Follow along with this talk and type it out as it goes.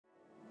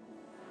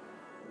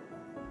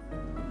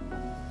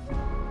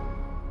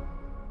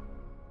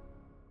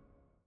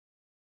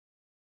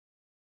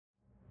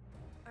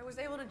was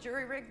able to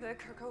jury-rig the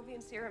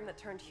Krakowian serum that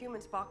turned human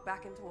Spock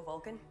back into a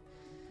Vulcan.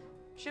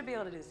 Should be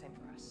able to do the same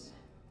for us,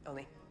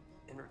 only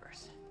in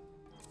reverse.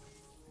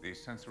 The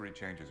sensory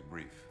change is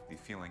brief. The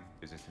feeling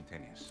is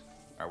instantaneous.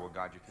 I will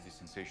guide you through the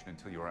sensation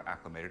until you are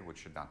acclimated, which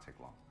should not take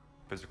long.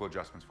 Physical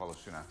adjustments follow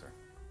soon after.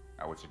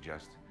 I would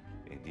suggest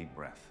a deep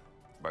breath.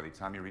 By the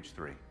time you reach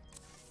 3,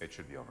 it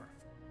should be over.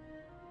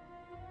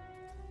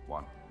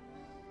 1,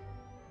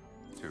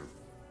 2,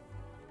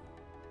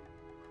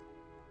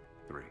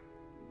 3.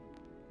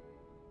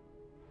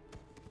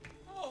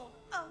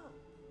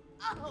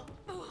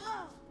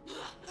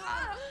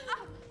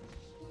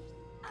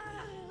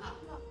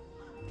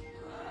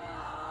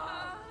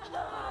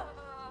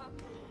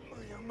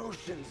 My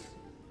emotions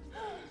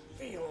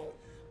feel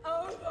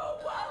overwhelming.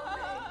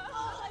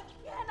 Oh, I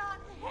cannot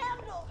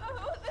handle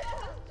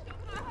this.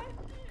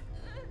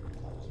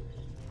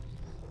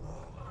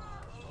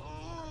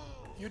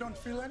 You don't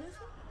feel anything?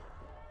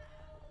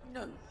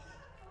 No.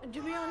 And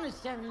to be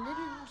honest, I'm a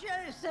little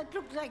jealous. That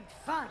looks like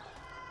fun.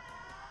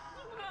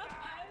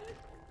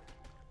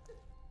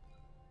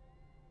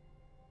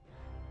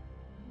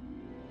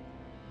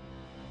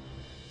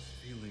 This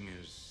feeling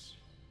is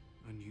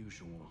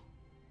unusual.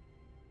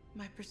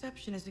 My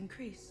perception has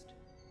increased.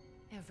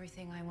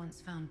 Everything I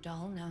once found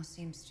dull now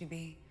seems to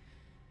be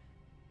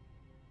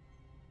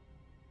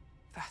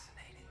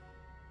Fascinating.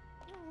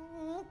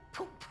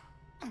 Poop.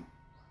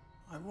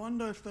 I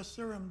wonder if the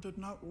serum did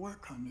not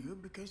work on you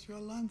because you're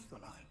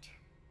lanthanite.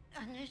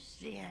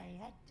 Honestly,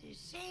 I had the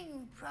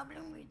same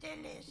problem with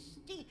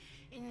LSD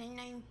in the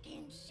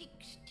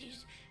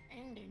 1960s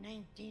and the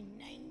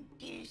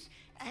 1990s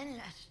and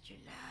last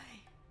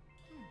July.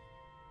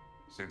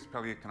 Since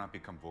Pelliot cannot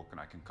become Vulcan,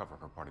 I can cover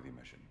her part of the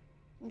mission.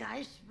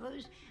 I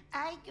suppose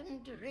I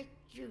can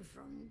direct you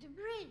from the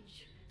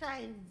bridge.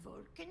 5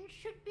 Vulcans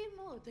should be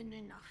more than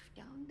enough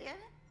down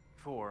there.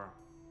 4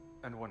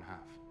 1/2.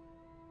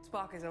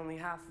 Spock is only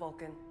half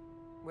Vulcan,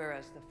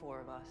 whereas the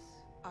 4 of us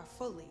are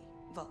fully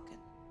Vulcan.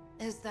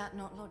 Is that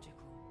not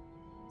logical,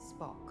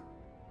 Spock?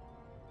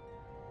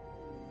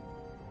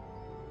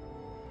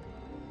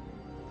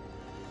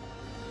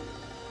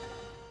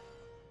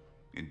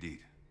 Indeed,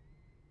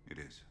 it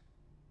is.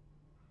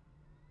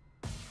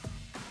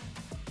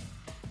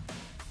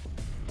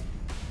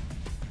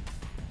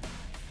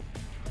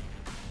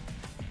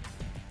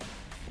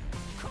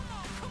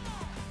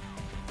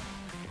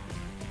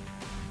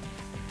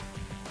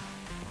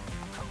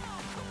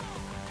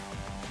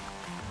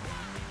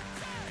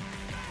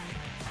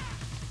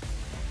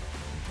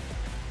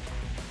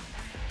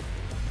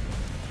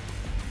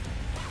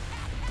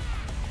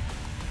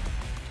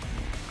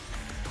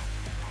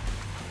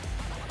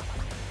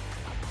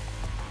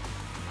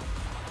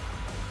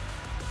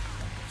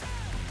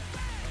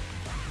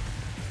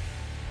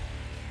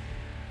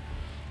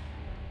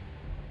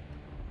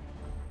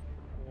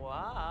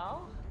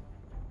 Wow,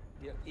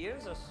 your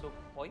ears are so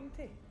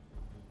pointy.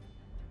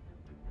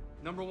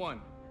 Number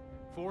 1,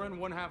 4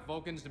 1/2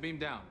 Vulcans to beam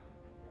down.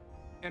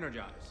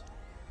 Energize.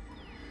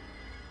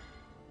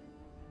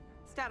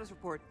 Status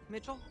report.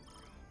 Mitchell?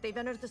 They've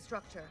entered the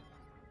structure.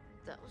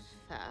 That was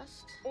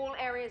fast. All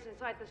areas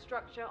inside the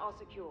structure are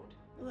secured.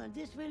 Well,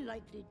 this will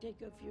likely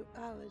take a few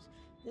hours.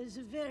 There's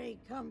a very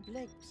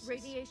complex...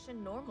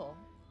 Radiation normal.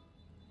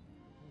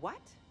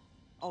 What?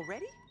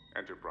 Already?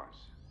 Enterprise,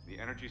 the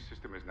energy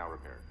system is now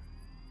repaired.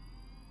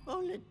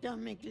 All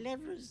atomic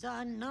levels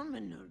are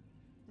nominal.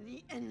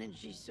 The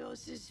energy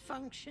source is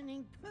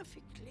functioning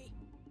perfectly.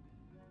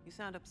 You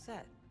sound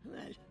upset.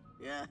 Well,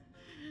 yeah.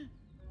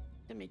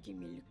 They're making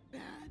me look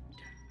bad.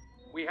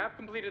 We have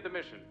completed the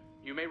mission.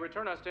 You may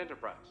return us to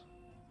Enterprise.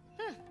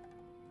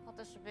 Thought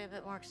this would be a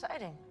bit more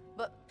exciting.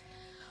 But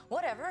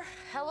whatever.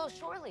 Hello,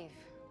 shore leave.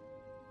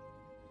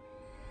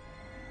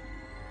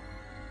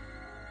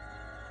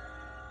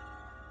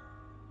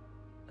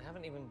 I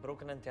haven't even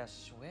broken into a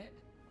sweat.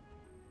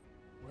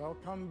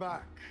 Welcome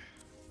back.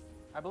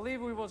 I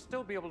believe we will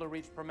still be able to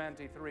reach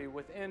Permanente 3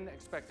 within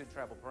expected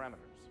travel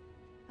parameters.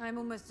 I'm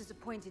almost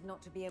disappointed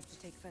not to be able to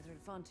take further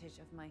advantage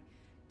of my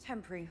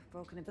temporary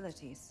Vulcan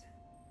abilities.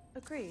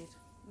 Agreed.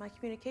 My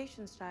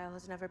communication style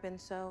has never been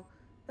so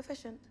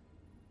efficient.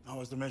 How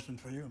was the mission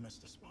for you,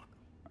 Mr. Spock?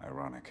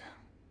 Ironic,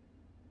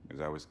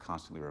 because I was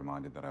constantly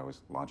reminded that I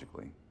was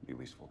logically the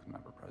least Vulcan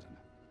member present.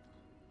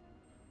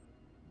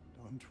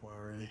 Don't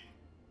worry.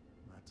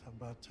 That's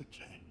about to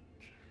change.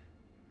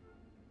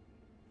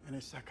 Any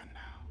second now.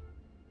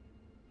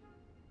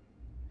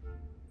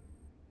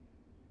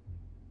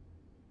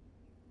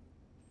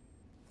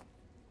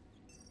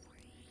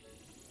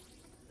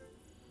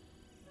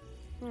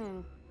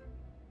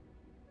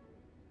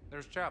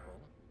 There's Chapel.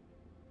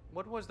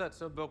 What was that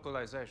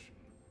subvocalization?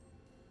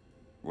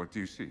 What do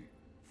you see?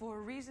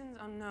 For reasons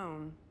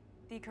unknown,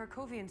 the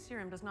Krakowian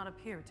serum does not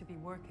appear to be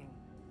working.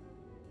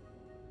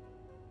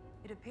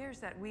 It appears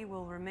that we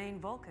will remain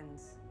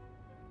Vulcans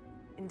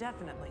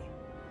indefinitely.